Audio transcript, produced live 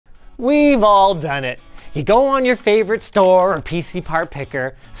We've all done it. You go on your favorite store or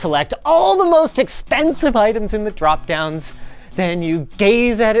PCPartPicker, select all the most expensive items in the drop-downs, then you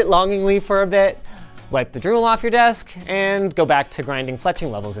gaze at it longingly for a bit, wipe the drool off your desk, and go back to grinding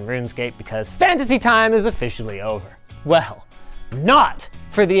fletching levels in RuneScape because fantasy time is officially over. Well, not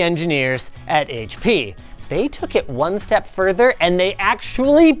for the engineers at HP. They took it one step further and they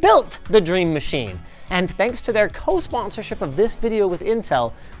actually built the dream machine. And thanks to their co-sponsorship of this video with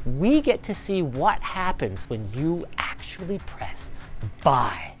Intel, we get to see what happens when you actually press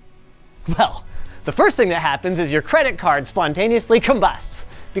buy. Well, the first thing that happens is your credit card spontaneously combusts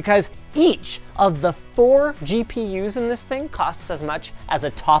because each of the 4 GPUs in this thing costs as much as a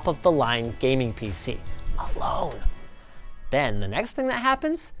top-of-the-line gaming PC alone. Then the next thing that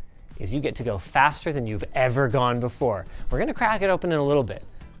happens is you get to go faster than you've ever gone before. We're gonna crack it open in a little bit,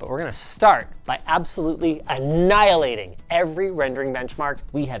 but we're gonna start by absolutely annihilating every rendering benchmark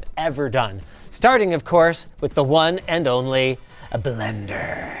we have ever done. Starting, of course, with the one and only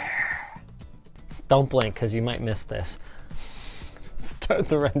Blender. Don't blink, because you might miss this. Start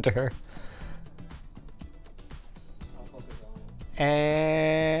the render.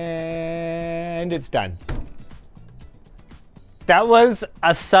 And it's done. That was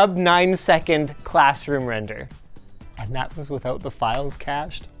a sub 9-second classroom render. And that was without the files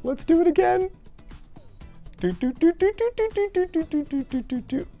cached. Let's do it again.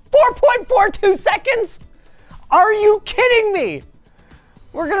 4.42 seconds? Are you kidding me?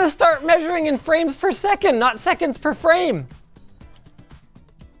 We're gonna start measuring in frames per second, not seconds per frame.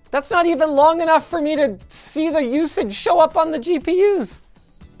 That's not even long enough for me to see the usage show up on the GPUs.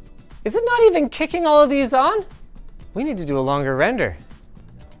 Is it not even kicking all of these on? We need to do a longer render.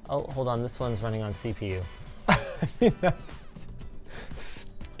 Oh, hold on, this one's running on CPU. I mean, that's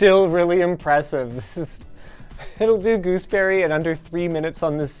still really impressive. It'll do Gooseberry in under 3 minutes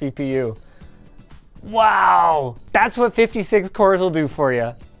on this CPU. Wow, that's what 56 cores will do for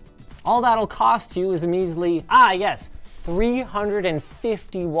you. All that'll cost you is a measly,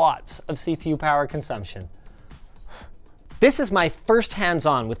 350 watts of CPU power consumption. This is my first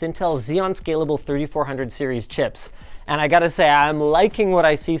hands-on with Intel's Xeon Scalable 3400 series chips, and I gotta say, I'm liking what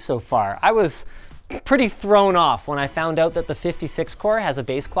I see so far. I was pretty thrown off when I found out that the 56 core has a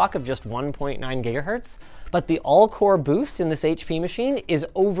base clock of just 1.9 gigahertz, but the all-core boost in this HP machine is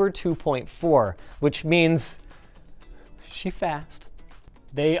over 2.4, which means she fast.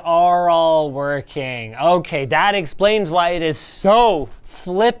 They are all working. Okay, that explains why it is so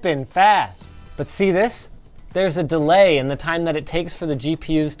flippin' fast. But see this? There's a delay in the time that it takes for the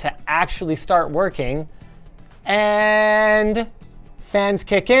GPUs to actually start working, and fans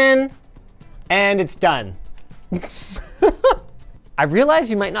kick in, and it's done. I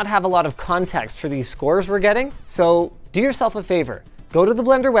realize you might not have a lot of context for these scores we're getting, so do yourself a favor. Go to the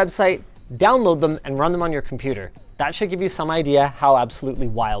Blender website, download them, and run them on your computer. That should give you some idea how absolutely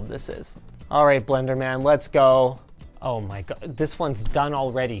wild this is. All right, Blender man, let's go. Oh my God, this one's done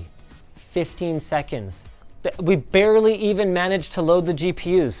already. 15 seconds. We barely even managed to load the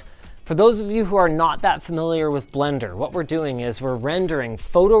GPUs. For those of you who are not that familiar with Blender, what we're doing is we're rendering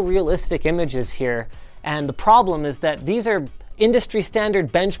photorealistic images here, and the problem is that these are industry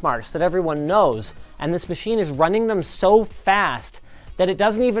standard benchmarks that everyone knows, and this machine is running them so fast that it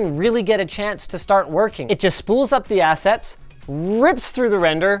doesn't even really get a chance to start working. It just spools up the assets, rips through the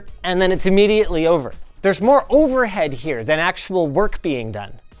render, and then it's immediately over. There's more overhead here than actual work being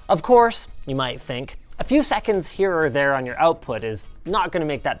done. Of course, you might think, a few seconds here or there on your output is not gonna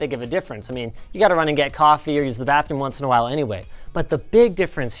make that big of a difference. I mean, you gotta run and get coffee or use the bathroom once in a while anyway. But the big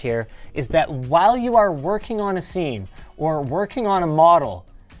difference here is that while you are working on a scene or working on a model,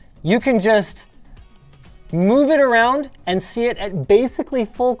 you can just move it around and see it at basically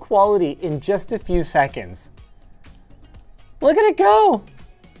full quality in just a few seconds. Look at it go.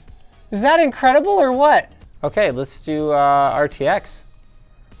 Is that incredible or what? Okay, let's do RTX.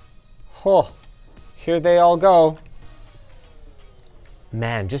 Oh. Here they all go.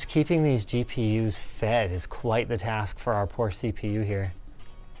 Man, just keeping these GPUs fed is quite the task for our poor CPU here.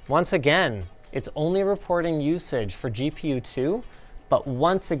 Once again, it's only reporting usage for GPU 2, but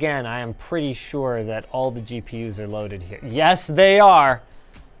once again, I am pretty sure that all the GPUs are loaded here. Yes, they are.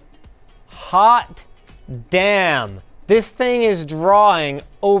 Hot damn. This thing is drawing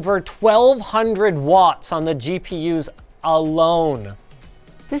over 1,200 watts on the GPUs alone.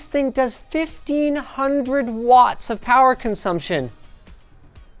 This thing does 1,500 watts of power consumption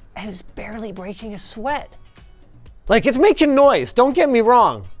and is barely breaking a sweat. Like, it's making noise, don't get me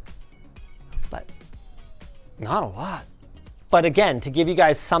wrong, but not a lot. But again, to give you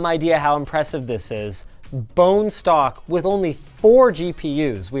guys some idea how impressive this is, bone stock with only 4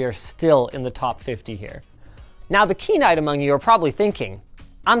 GPUs, we are still in the top 50 here. Now the keen-eyed among you are probably thinking,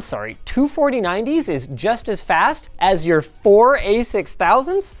 I'm sorry, 2 4090s is just as fast as your 4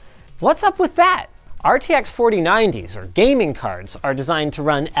 A6000s? What's up with that? RTX 4090s, or gaming cards, are designed to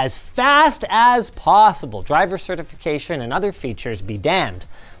run as fast as possible. Driver certification and other features be damned.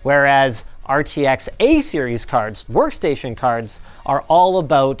 Whereas RTX A-series cards, workstation cards, are all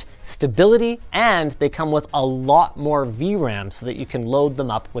about stability, and they come with a lot more VRAM so that you can load them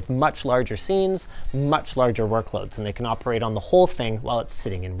up with much larger scenes, much larger workloads, and they can operate on the whole thing while it's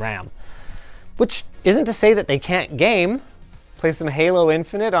sitting in RAM. Which isn't to say that they can't game. Play some Halo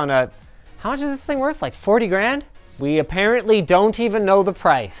Infinite on a, how much is this thing worth? Like 40 grand? We apparently don't even know the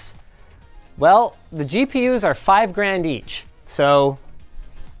price. Well, the GPUs are 5 grand each, so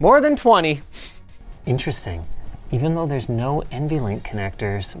more than 20. Interesting. Even though there's no NVLink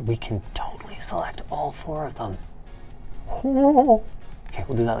connectors, we can totally select all 4 of them. Oh. Okay,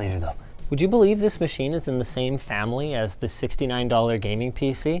 we'll do that later though. Would you believe this machine is in the same family as the $69 gaming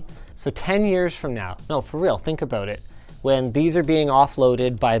PC? So 10 years from now, no, for real, think about it. When these are being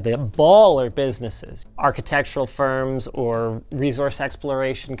offloaded by the baller businesses, architectural firms or resource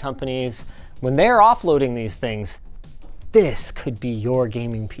exploration companies, when they're offloading these things, this could be your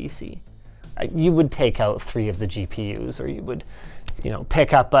gaming PC. You would take out 3 of the GPUs, or you would,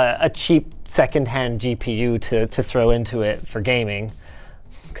 pick up a cheap secondhand GPU to throw into it for gaming,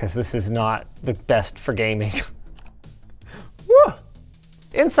 because this is not the best for gaming. Woo!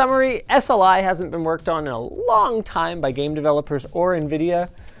 In summary, SLI hasn't been worked on in a long time by game developers or Nvidia,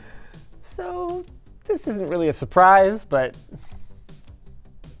 so this isn't really a surprise, but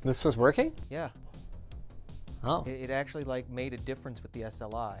this was working? Yeah. Oh. It actually made a difference with the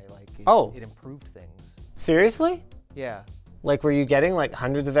SLI. It improved things. Seriously? Yeah. Like, were you getting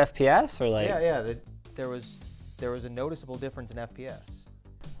hundreds of FPS or like? Yeah. There was a noticeable difference in FPS.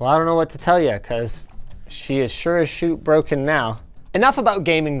 Well, I don't know what to tell you, because she is sure as shoot broken now. Enough about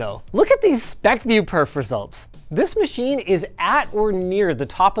gaming though. Look at these SpecView perf results. This machine is at or near the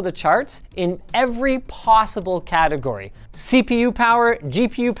top of the charts in every possible category. CPU power,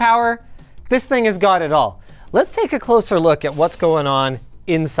 GPU power, this thing has got it all. Let's take a closer look at what's going on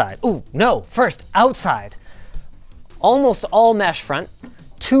inside. Ooh, no, first, outside. Almost all mesh front,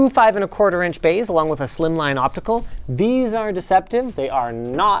 2 5¼ bays along with a slimline optical. These are deceptive. They are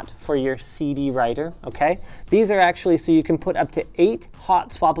not for your CD writer, okay? These are actually so you can put up to 8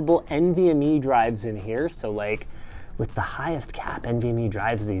 hot swappable NVMe drives in here. So with the highest cap NVMe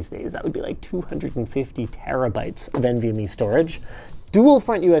drives these days, that would be 250 terabytes of NVMe storage. Dual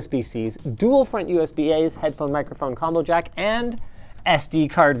front USB-Cs, dual front USB-As, headphone microphone combo jack, and SD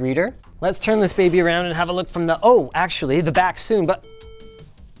card reader. Let's turn this baby around and have a look from the back soon, but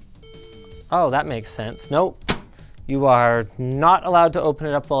oh, that makes sense. Nope, you are not allowed to open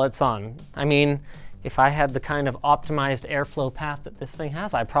it up while it's on. I mean, if I had the kind of optimized airflow path that this thing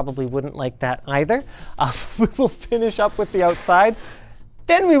has, I probably wouldn't like that either. We will finish up with the outside,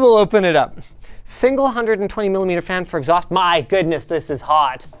 then we will open it up. Single 120mm fan for exhaust. My goodness, this is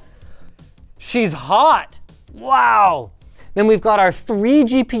hot. She's hot. Wow. Then we've got our 3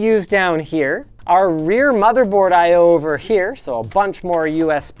 GPUs down here, our rear motherboard I/O over here, so a bunch more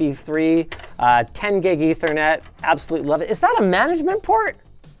USB 3, 10 gig Ethernet, absolutely love it. Is that a management port?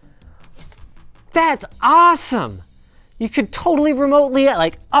 That's awesome. You could totally remotely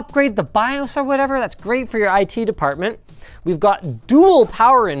upgrade the BIOS or whatever. That's great for your IT department. We've got dual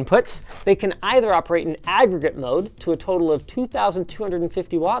power inputs. They can either operate in aggregate mode to a total of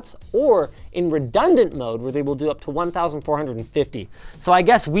 2,250 watts or in redundant mode where they will do up to 1,450. So I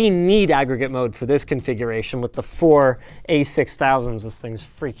guess we need aggregate mode for this configuration with the 4 A6000s. This thing's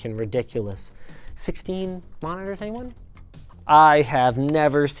freaking ridiculous. 16 monitors, anyone? I have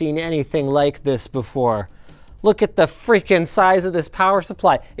never seen anything like this before. Look at the freaking size of this power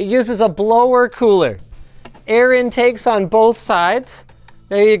supply. It uses a blower cooler. Air intakes on both sides.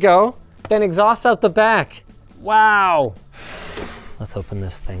 There you go. Then exhaust out the back. Wow. Let's open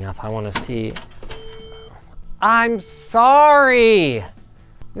this thing up. I want to see. I'm sorry.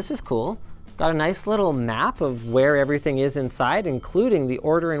 This is cool. Got a nice little map of where everything is inside, including the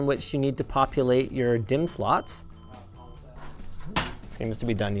order in which you need to populate your DIMM slots. Seems to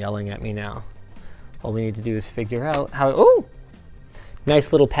be done yelling at me now. All we need to do is figure out how, oh!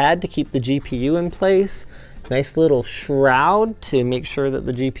 Nice little pad to keep the GPU in place. Nice little shroud to make sure that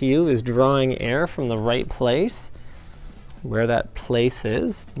the GPU is drawing air from the right place. Where that place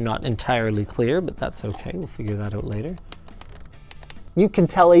is, not entirely clear, but that's okay. We'll figure that out later. You can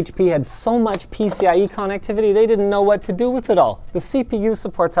tell HP had so much PCIe connectivity, they didn't know what to do with it all. The CPU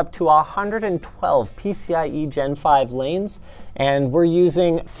supports up to 112 PCIe Gen 5 lanes, and we're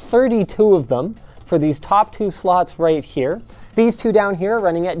using 32 of them for these top two slots right here. These two down here are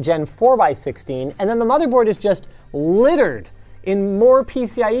running at Gen 4x16, and then the motherboard is just littered in more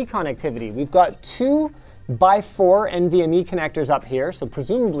PCIe connectivity. We've got 2x4 NVMe connectors up here, so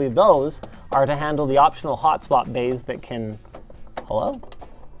presumably those are to handle the optional hot swap bays that can, hello?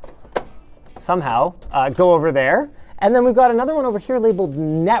 Somehow go over there. And then we've got another one over here labeled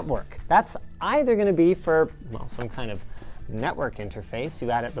network. That's either going to be for, well, some kind of network interface.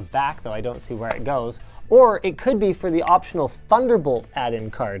 You add at the back, though I don't see where it goes. Or it could be for the optional Thunderbolt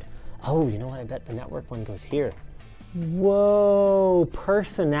add-in card. Oh, you know what? I bet the network one goes here. Whoa,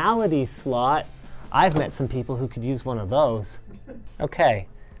 personality slot. I've met some people who could use one of those. Okay,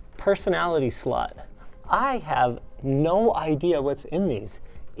 personality slot. I have no idea what's in these.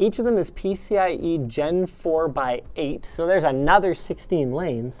 Each of them is PCIe Gen 4x8, so there's another 16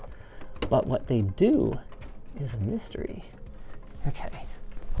 lanes. But what they do is a mystery. Okay,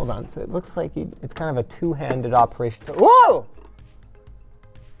 hold on. So it looks like it's kind of a two-handed operation. Whoa!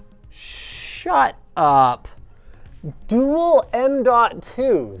 Shut up. Dual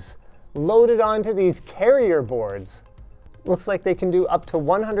M.2s loaded onto these carrier boards. Looks like they can do up to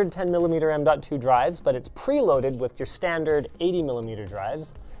 110mm M.2 drives, but it's preloaded with your standard 80mm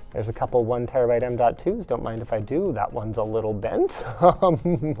drives. There's a couple 1TB M.2s. Don't mind if I do. That one's a little bent.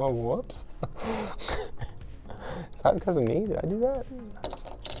 Whoops. Is that because of me? Did I do that?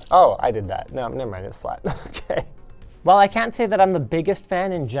 Oh, I did that. No, never mind. It's flat. Okay. While I can't say that I'm the biggest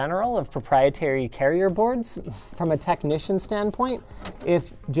fan in general of proprietary carrier boards, from a technician standpoint,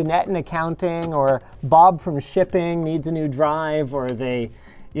 if Jeanette in accounting or Bob from shipping needs a new drive, or they,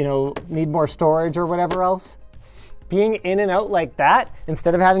 need more storage or whatever else, being in and out like that,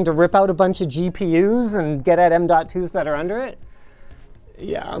 instead of having to rip out a bunch of GPUs and get at M.2s that are under it,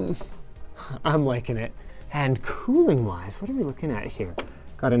 yeah, I'm liking it. And cooling-wise, what are we looking at here?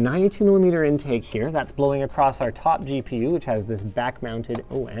 Got a 92mm intake here. That's blowing across our top GPU, which has this back-mounted,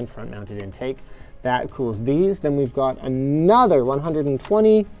 and front-mounted intake. That cools these. Then we've got another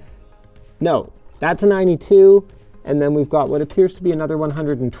 120. No, that's a 92. And then we've got what appears to be another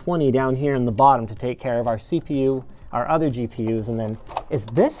 120 down here in the bottom to take care of our CPU, our other GPUs. And then, is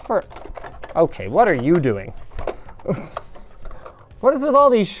this for, okay, what are you doing? What is with all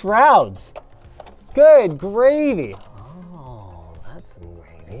these shrouds? Good gravy.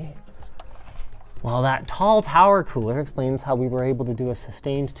 Well, that tall tower cooler explains how we were able to do a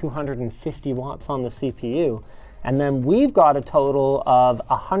sustained 250 watts on the CPU. And then we've got a total of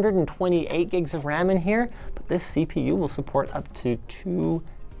 128 gigs of RAM in here, but this CPU will support up to 2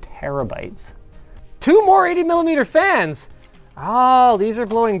 terabytes. 2 more 80mm fans! Oh, these are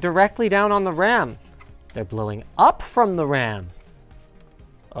blowing directly down on the RAM. They're blowing up from the RAM.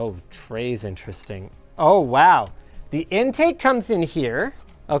 Oh, tray's interesting. Oh, wow. The intake comes in here,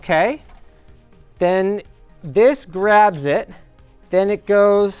 okay? Then this grabs it, then it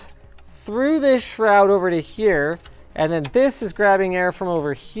goes through this shroud over to here, and then this is grabbing air from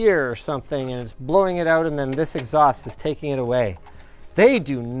over here or something, and it's blowing it out, and then this exhaust is taking it away. They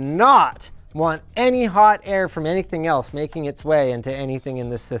do not want any hot air from anything else making its way into anything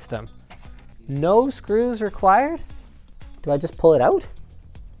in this system. No screws required? Do I just pull it out?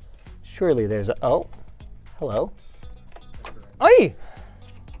 Surely there's a, oh, hello. Oi!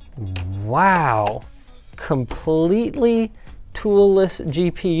 Wow, completely toolless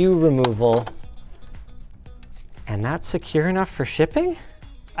GPU removal. And that's secure enough for shipping?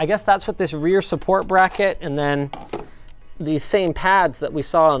 I guess that's what this rear support bracket and then these same pads that we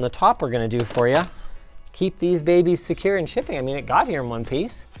saw on the top are gonna do for you. Keep these babies secure in shipping. I mean, it got here in one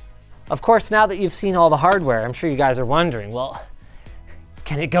piece. Of course, now that you've seen all the hardware, I'm sure you guys are wondering, well,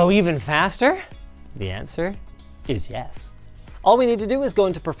 can it go even faster? The answer is yes. All we need to do is go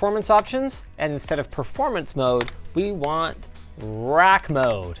into performance options, and instead of performance mode, we want rack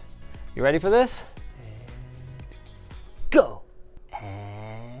mode. You ready for this? And go.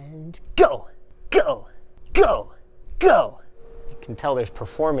 And go. Go. Go. Go. You can tell there's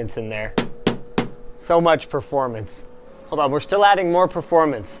performance in there. So much performance. Hold on, we're still adding more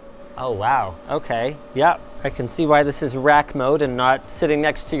performance. Oh, wow. Okay. Yep. I can see why this is rack mode and not sitting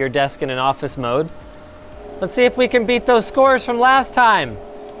next to your desk in an office mode. Let's see if we can beat those scores from last time.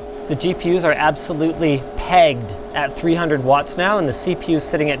 The GPUs are absolutely pegged at 300 watts now, and the CPU is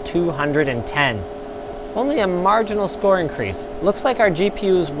sitting at 210. Only a marginal score increase. Looks like our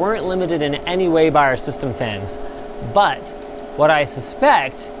GPUs weren't limited in any way by our system fans. But what I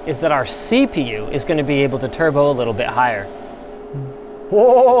suspect is that our CPU is going to be able to turbo a little bit higher.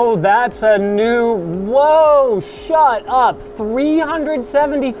 Whoa, that's a new, whoa, shut up.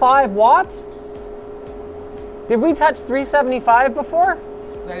 375 watts? Did we touch 375 before?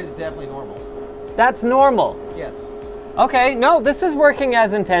 That is definitely normal. That's normal? Yes. Okay, no, this is working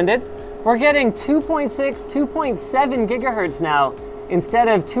as intended. We're getting 2.6, 2.7 gigahertz now instead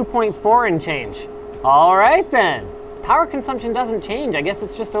of 2.4 and change. All right then. Power consumption doesn't change. I guess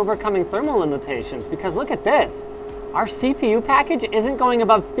it's just overcoming thermal limitations because look at this. Our CPU package isn't going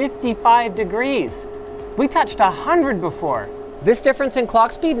above 55 degrees. We touched 100 before. This difference in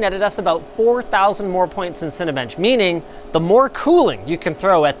clock speed netted us about 4,000 more points in Cinebench, meaning the more cooling you can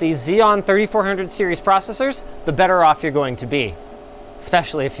throw at these Xeon 3400 series processors, the better off you're going to be,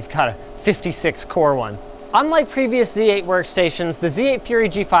 especially if you've got a 56 core one. Unlike previous Z8 workstations, the Z8 Fury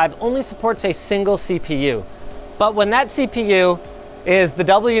G5 only supports a single CPU. But when that CPU is the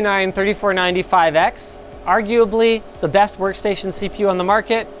W9-3495X, arguably the best workstation CPU on the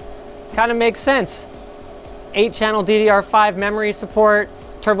market, kind of makes sense. 8-channel DDR5 memory support,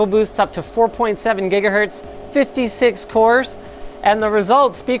 turbo boosts up to 4.7 gigahertz, 56 cores, and the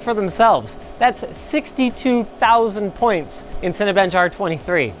results speak for themselves. That's 62,000 points in Cinebench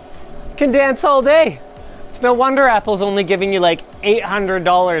R23. Can dance all day. It's no wonder Apple's only giving you like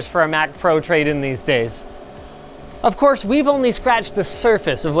 $800 for a Mac Pro trade-in these days. Of course, we've only scratched the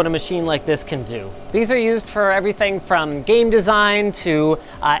surface of what a machine like this can do. These are used for everything from game design to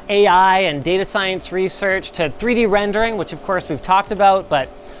AI and data science research to 3D rendering, which of course we've talked about, but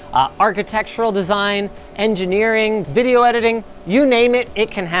architectural design, engineering, video editing, you name it, it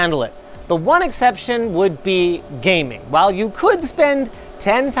can handle it. The one exception would be gaming. While you could spend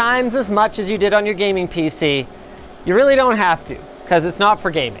 10 times as much as you did on your gaming PC, you really don't have to, because it's not for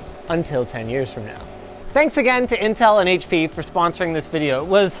gaming until 10 years from now. Thanks again to Intel and HP for sponsoring this video. It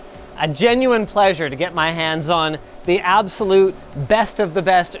was a genuine pleasure to get my hands on the absolute best of the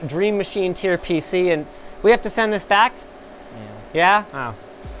best Dream Machine tier PC, and we have to send this back? Yeah? Oh.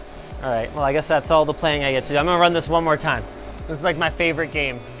 All right, well, I guess that's all the playing I get to do. I'm gonna run this one more time. This is like my favorite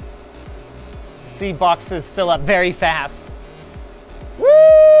game. See boxes fill up very fast.